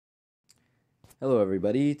Hello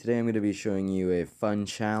everybody, today I'm going to be showing you a fun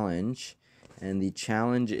challenge, and the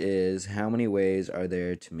challenge is how many ways are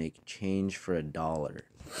there to make change for $1.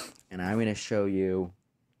 And I'm going to show you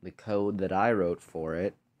the code that I wrote for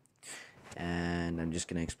it, and I'm just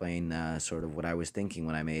going to explain sort of what I was thinking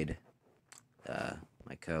when I made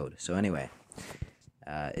my code. So anyway,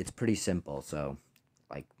 it's pretty simple, so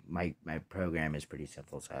like my program is pretty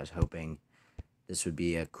simple, so I was hoping this would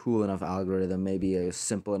be a cool enough algorithm, maybe a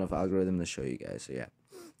simple enough algorithm to show you guys. So yeah,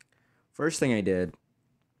 first thing I did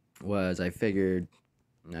was I figured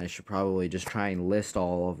I should probably just try and list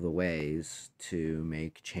all of the ways to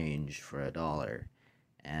make change for $1,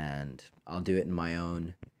 and I'll do it in my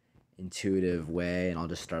own intuitive way, and I'll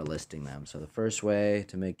just start listing them. So the first way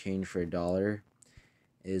to make change for $1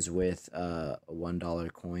 is with a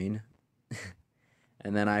 $1 coin.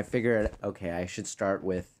 And then I figured, okay, I should start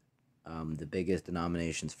with the biggest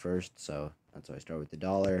denominations first, so that's why I start with the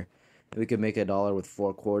dollar. We could make $1 with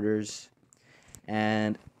 4 quarters,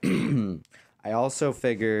 and I also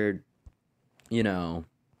figured, if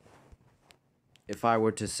I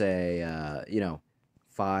were to say,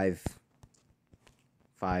 5,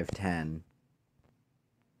 10,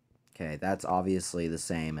 okay, that's obviously the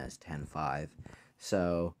same as 10, 5.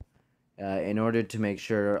 So in order to make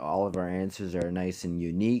sure all of our answers are nice and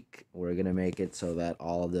unique, we're going to make it so that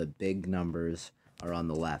all the big numbers are on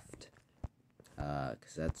the left,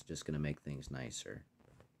 because that's just going to make things nicer.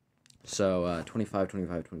 So 25,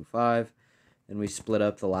 25, 25. Then we split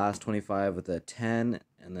up the last 25 with a 10,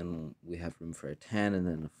 and then we have room for a 10 and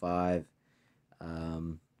then a 5.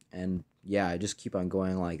 And yeah, I just keep on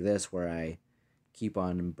going like this, where I keep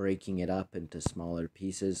on breaking it up into smaller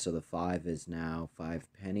pieces. So the 5 is now 5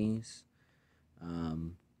 pennies.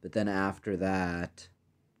 But then after that,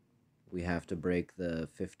 we have to break the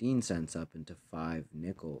 15 cents up into 5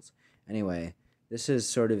 nickels. Anyway, this is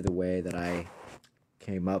sort of the way that I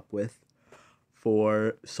came up with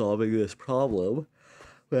for solving this problem.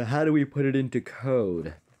 But how do we put it into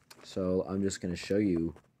code? So I'm just going to show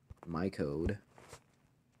you my code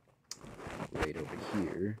right over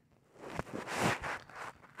here.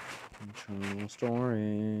 Internal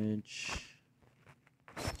storage.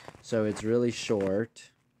 So it's really short.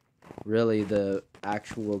 Really, the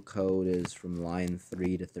actual code is from line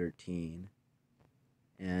 3 to 13.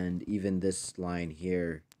 And even this line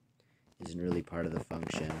here isn't really part of the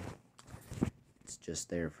function. It's just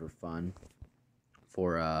there for fun.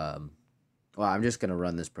 Well, I'm just going to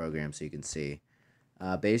run this program so you can see.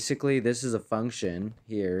 Basically, this is a function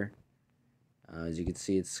here. As you can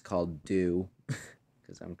see, it's called do,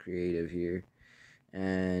 because I'm creative here.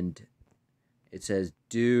 And it says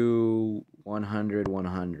do 100,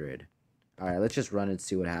 100. Alright, let's just run it and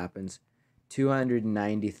see what happens.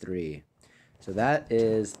 293. So that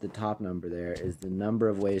is the top number there, is the number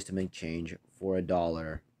of ways to make change for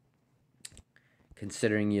 $1,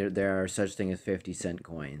 considering there are such thing as 50-cent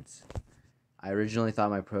coins. I originally thought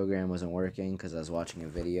my program wasn't working because I was watching a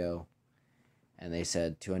video and they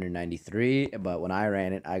said 293, but when I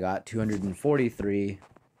ran it, I got 243.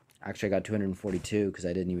 Actually, I got 242 because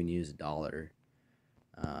I didn't even use a dollar.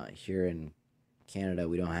 Here in Canada,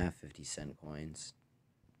 we don't have 50-cent coins.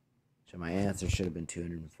 So my answer should have been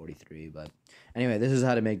 243, but anyway, this is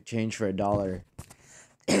how to make change for $1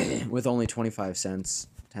 with only 25 cents,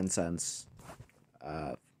 10 cents,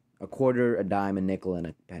 a quarter, a dime, a nickel, and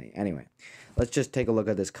a penny. Anyway, let's just take a look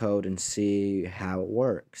at this code and see how it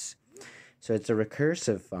works. So it's a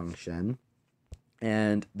recursive function,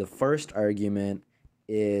 and the first argument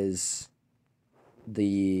is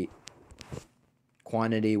the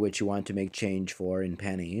quantity which you want to make change for in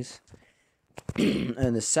pennies.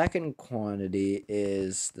 And the second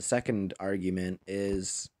argument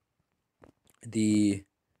is the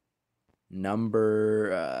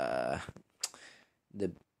number,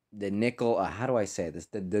 the nickel, how do I say this?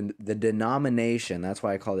 The denomination, that's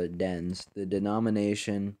why I call it dens. The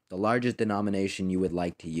denomination, the largest denomination you would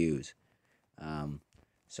like to use.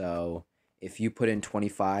 So if you put in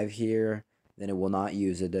 25 here, then it will not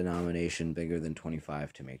use a denomination bigger than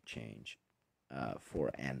 25 to make change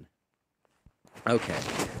for n. Okay,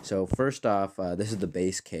 so first off, this is the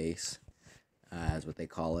base case, is what they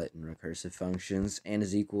call it in recursive functions. N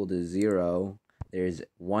is equal to 0. There's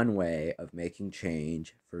one way of making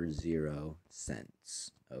change for 0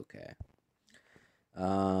 cents. Okay.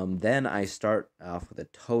 Then I start off with a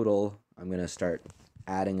total. I'm going to start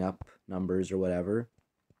adding up numbers or whatever.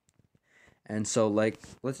 And so,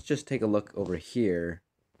 let's just take a look over here.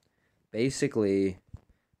 Basically,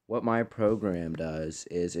 what my program does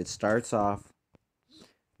is it starts off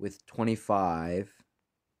with 25,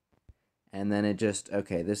 and then it just,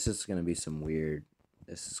 okay, this is going to be some weird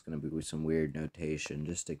this is going to be with some weird notation.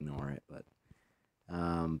 Just ignore it. But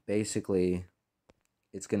basically,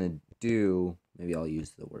 it's going to do, maybe I'll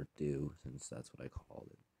use the word do since that's what I called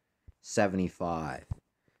it, 75.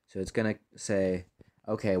 So it's going to say,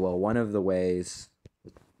 okay, well, one of the ways,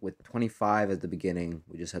 with 25 at the beginning,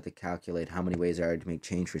 we just have to calculate how many ways there are to make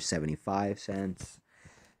change for 75 cents.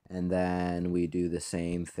 And then we do the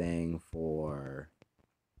same thing for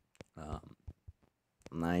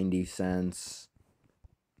 90 cents.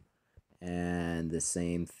 And the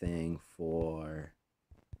same thing for,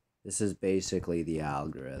 this is basically the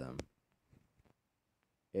algorithm.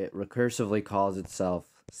 It recursively calls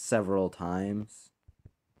itself several times,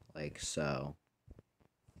 like so.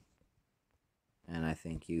 And I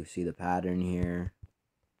think you see the pattern here.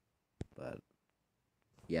 But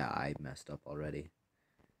yeah, I messed up already.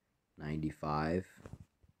 95.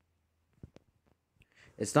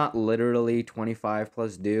 It's not literally 25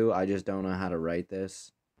 plus do. I just don't know how to write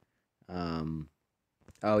this.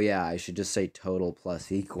 Oh yeah, I should just say total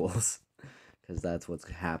plus equals, because that's what's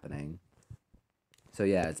happening. So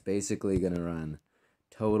yeah, it's basically going to run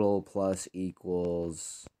total plus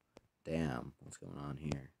equals, damn, what's going on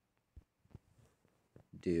here?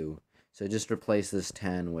 Do. So just replace this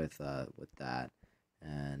 10 with that,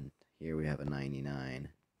 and here we have a 99.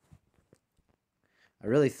 I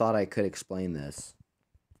really thought I could explain this,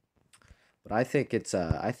 but I think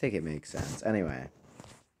it makes sense. Anyway,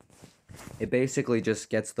 it basically just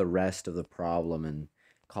gets the rest of the problem and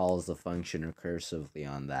calls the function recursively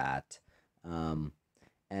on that.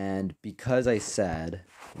 And because I said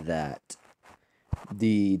that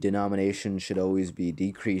the denomination should always be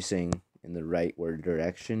decreasing in the rightward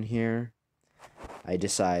direction here, I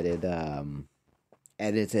decided, and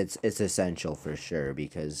it's essential for sure,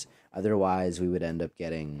 because otherwise we would end up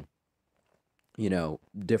getting,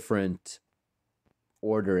 different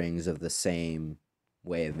orderings of the same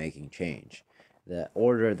way of making change. The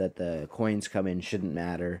order that the coins come in shouldn't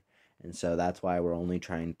matter, and so that's why we're only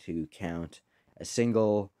trying to count a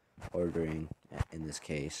single ordering in this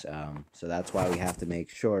case. So that's why we have to make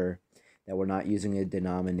sure that we're not using a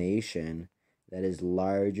denomination that is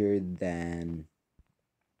larger than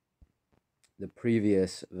the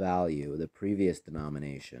previous value, the previous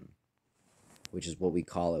denomination, which is what we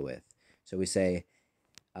call it with. So we say,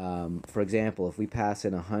 for example, if we pass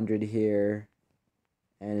in 100 here,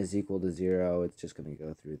 n is equal to 0, it's just going to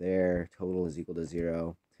go through there. Total is equal to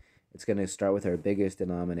 0. It's going to start with our biggest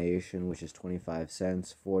denomination, which is 25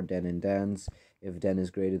 cents for den and dens. If den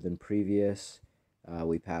is greater than previous,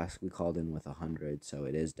 we called in with 100, so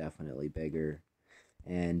it is definitely bigger.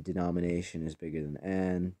 And denomination is bigger than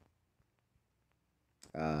n.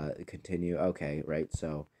 Continue. Okay, right,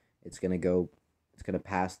 so it's going to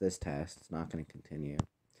pass this test. It's not going to continue.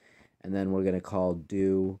 And then we're going to call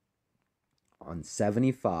do on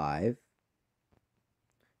 75,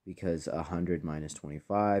 because 100 minus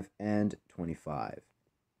 25 and 25.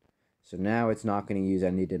 So now it's not going to use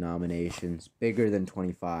any denominations bigger than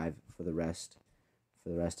 25 for the rest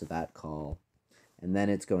of that call. And then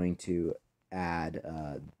it's going to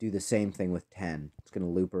do the same thing with 10. It's going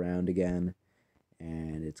to loop around again,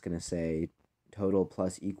 and it's going to say total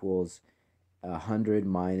plus equals 100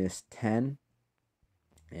 minus 10,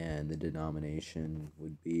 and the denomination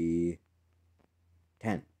would be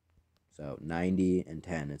 10. So 90 and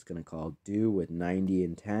 10. It's going to call do with 90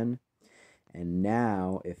 and 10. And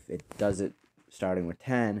now, if it does it starting with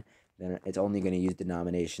 10, then it's only going to use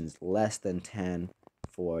denominations less than 10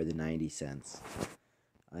 for the 90 cents.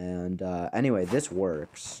 And anyway, this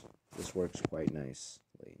works. This works quite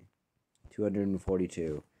nicely.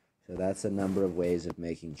 242. So that's a number of ways of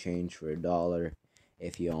making change for $1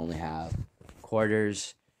 if you only have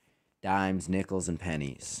quarters, dimes, nickels, and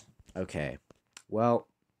pennies. Okay, well,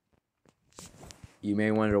 you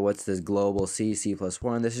may wonder, what's this global C,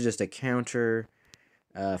 C+1? This is just a counter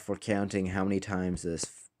for counting how many times this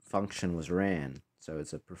function was ran. So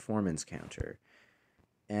it's a performance counter.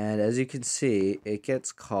 And as you can see, it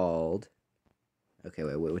gets called... Okay,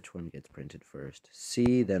 wait, which one gets printed first?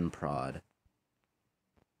 C, then prod.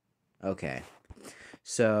 Okay,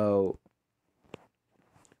 so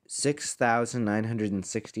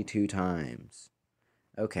 6,962 times.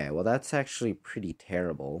 Okay, well, that's actually pretty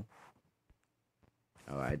terrible.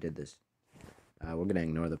 Oh, I did this. We're going to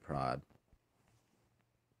ignore the prod.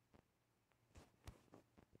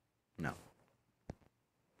 No.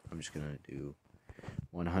 I'm just going to do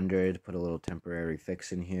 100, put a little temporary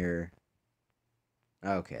fix in here.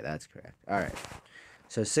 Okay, that's correct. All right.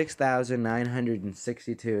 So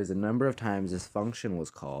 6,962 is the number of times this function was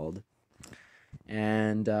called.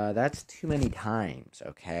 And that's too many times,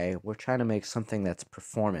 okay? We're trying to make something that's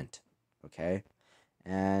performant, okay?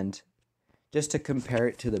 And just to compare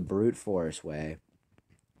it to the brute force way,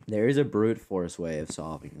 there is a brute force way of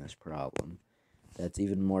solving this problem that's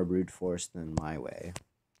even more brute force than my way.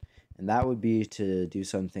 And that would be to do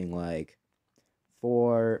something like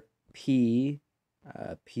for P,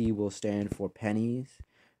 P will stand for pennies.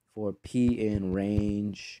 For P in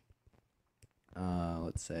range,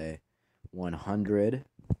 let's say 100.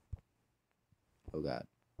 Oh God.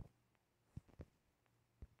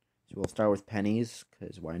 So we'll start with pennies,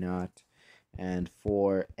 because why not? And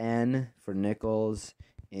for N, for nickels,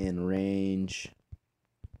 in range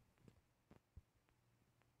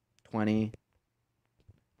 20,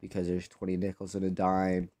 because there's 20 nickels in a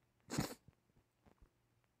dime.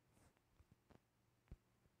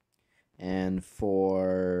 And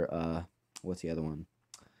for, what's the other one?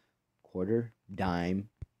 Quarter, dime,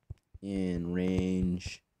 in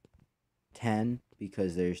range 10,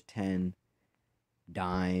 because there's 10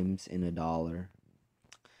 dimes in a dollar.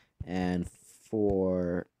 And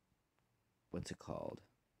for, what's it called?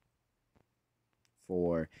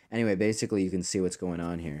 Anyway, basically you can see what's going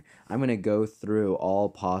on here. I'm going to go through all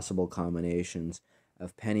possible combinations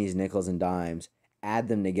of pennies, nickels, and dimes, add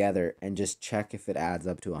them together, and just check if it adds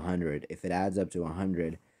up to 100. If it adds up to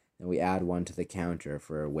 100, then we add 1 to the counter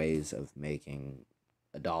for ways of making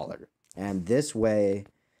a dollar. And this way,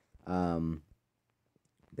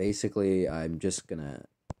 basically, I'm just going to,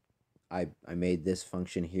 I made this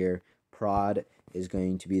function here. Prod is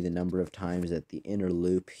going to be the number of times that the inner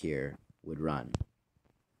loop here would run.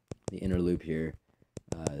 The inner loop here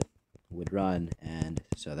would run, and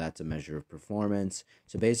so that's a measure of performance.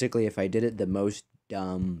 So basically, if I did it the most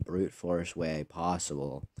dumb brute force way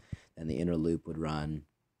possible, then the inner loop would run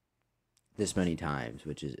this many times,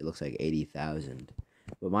 which is, it looks like 80,000.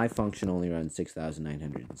 But my function only runs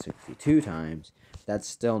 6,962 times. That's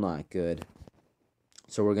still not good.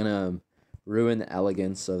 So we're gonna ruin the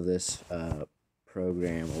elegance of this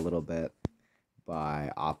program a little bit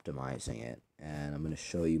by optimizing it. And I'm going to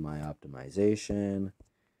show you my optimization,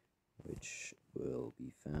 which will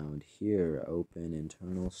be found here. Open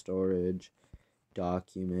internal storage,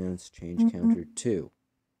 documents, change counter 2.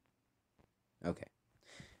 Okay.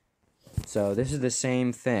 So this is the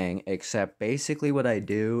same thing, except basically what I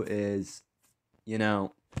do is, you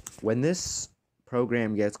know, when this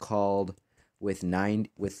program gets called with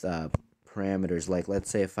parameters, like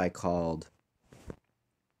let's say if I called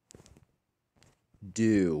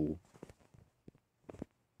do,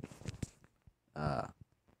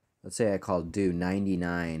 let's say I called do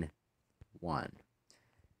 99 1.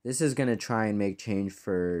 This is going to try and make change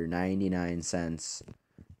for 99 cents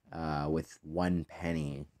with 1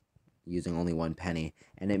 penny, using only 1 penny.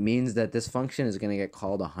 And it means that this function is going to get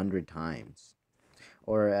called 100 times.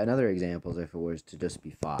 Or another example is if it was to just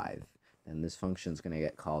be 5, then this function is going to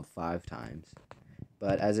get called 5 times.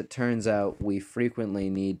 But as it turns out, we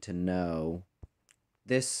frequently need to know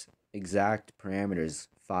this exact parameters,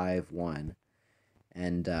 5, 1,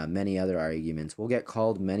 and many other arguments will get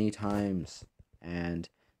called many times, and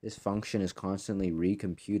this function is constantly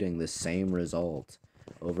recomputing the same result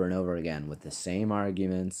over and over again with the same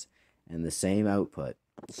arguments and the same output.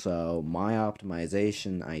 So my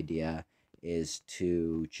optimization idea is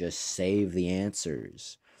to just save the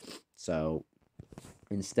answers. So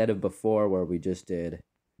instead of before where we just did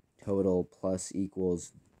total plus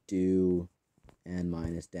equals do n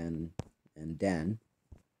minus den and den,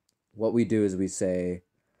 what we do is we say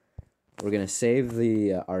we're going to save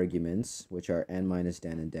the arguments, which are n minus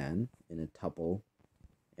den and den, in a tuple.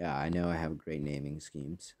 Yeah, I know I have great naming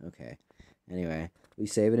schemes. Okay. Anyway, we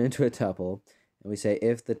save it into a tuple, and we say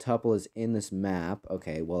if the tuple is in this map.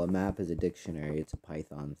 Okay, well, a map is a dictionary. It's a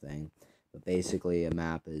Python thing. But basically, a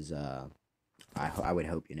map is, I would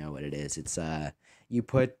hope you know what it is. It's, you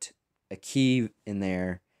put a key in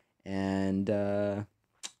there, and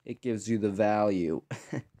it gives you the value.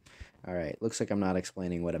 Alright, looks like I'm not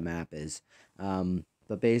explaining what a map is.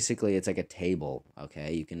 But basically, it's like a table,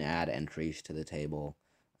 okay? You can add entries to the table,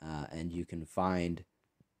 and you can find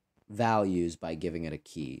values by giving it a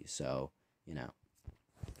key. So, you know,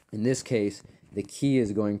 in this case, the key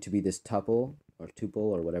is going to be this tuple,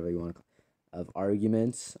 or whatever you want to call it, of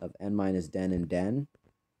arguments of n minus den and den.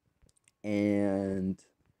 And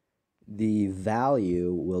the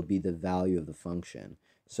value will be the value of the function.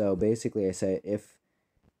 So basically, I say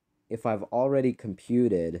if I've already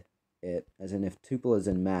computed it, as in if tuple is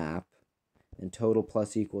in map, then total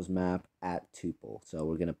plus equals map at tuple. So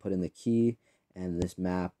we're going to put in the key, and this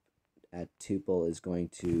map at tuple is going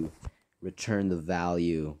to return the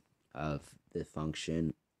value of the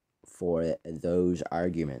function for those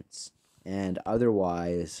arguments. And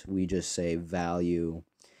otherwise, we just say value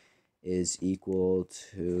is equal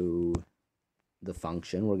to the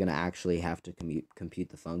function. We're going to actually have to compute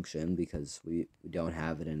the function because we don't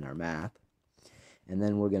have it in our map. And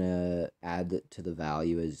then we're going to add it to the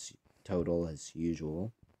value as total as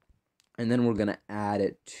usual. And then we're going to add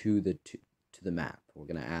it to the map. We're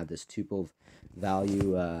going to add this tuple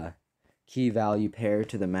value key value pair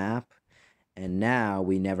to the map. And now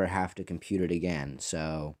we never have to compute it again.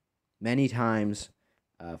 So many times,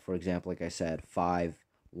 for example, like I said, 5,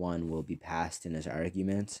 1 will be passed in as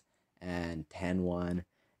arguments, and 10, 1.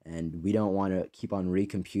 And we don't want to keep on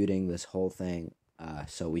recomputing this whole thing.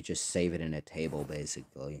 So we just save it in a table,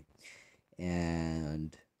 basically.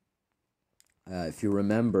 And if you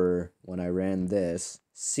remember, when I ran this,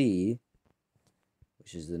 C,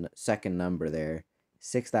 which is the second number there,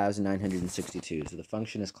 6,962. So the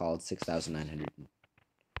function is called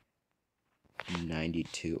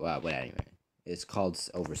 6,992. But anyway, it's called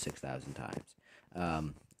over 6,000 times.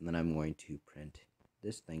 And then I'm going to print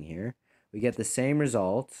this thing here. We get the same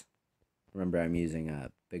result. Remember, I'm using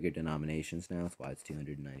bigger denominations now. That's why it's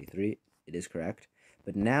 293. It is correct.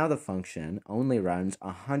 But now the function only runs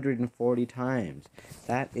 140 times.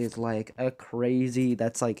 That is like a crazy...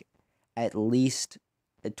 That's like at least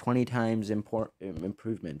a 20 times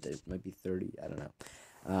improvement. It might be 30. I don't know.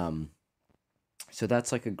 So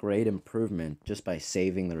that's like a great improvement just by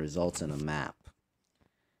saving the results in a map.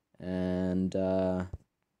 And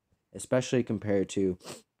especially compared to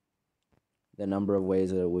the number of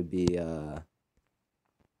ways that it would be,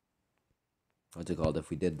 what's it called,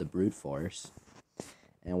 if we did the brute force.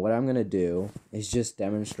 And what I'm going to do is just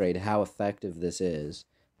demonstrate how effective this is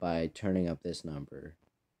by turning up this number.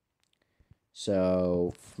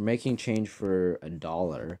 So, for making change for $1,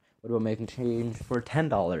 what about making change for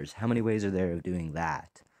 $10? How many ways are there of doing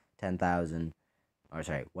that? 1,000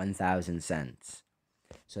 cents.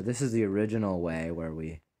 So this is the original way where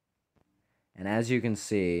and as you can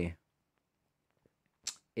see,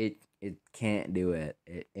 it can't do it.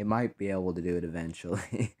 It might be able to do it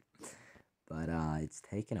eventually, but it's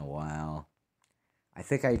taken a while. I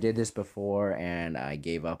think I did this before and I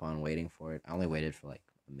gave up on waiting for it. I only waited for like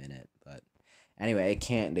a minute, but anyway, it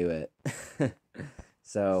can't do it.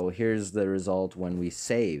 So here's the result when we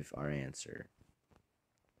save our answer.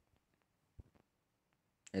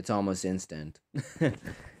 It's almost instant.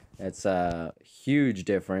 It's a huge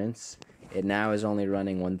difference. It now is only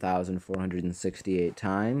running 1,468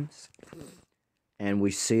 times. And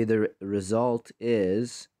we see the result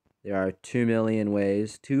is there are 2 million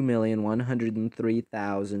ways,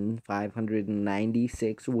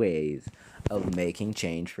 2,103,596 ways of making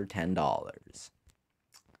change for $10.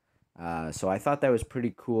 So I thought that was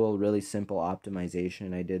pretty cool, really simple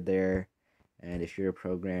optimization I did there. And if you're a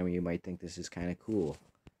programmer, you might think this is kind of cool.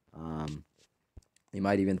 You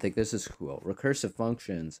might even think this is cool. Recursive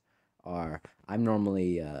functions are, I'm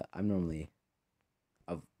normally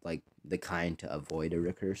of like the kind to avoid a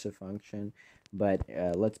recursive function, but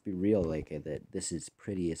let's be real, like that this is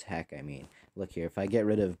pretty as heck. I mean, look here, if I get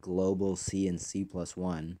rid of global C and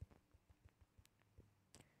C+1,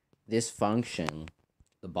 this function,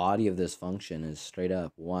 the body of this function is straight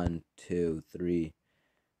up 1, 2, 3,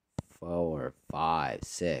 4, 5,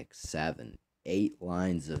 6, 7, 8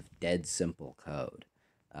 lines of dead simple code,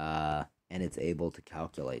 and it's able to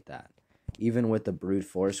calculate that. Even with the brute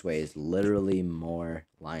force ways, literally more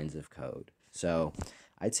lines of code. So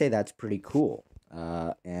I'd say that's pretty cool.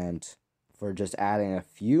 And for just adding a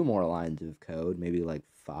few more lines of code, maybe like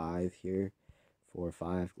 5 here, 4 or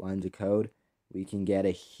 5 lines of code, we can get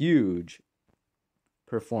a huge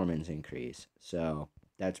performance increase. So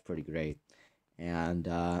that's pretty great. And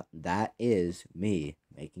that is me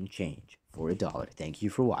making change for $1. Thank you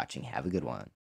for watching. Have a good one.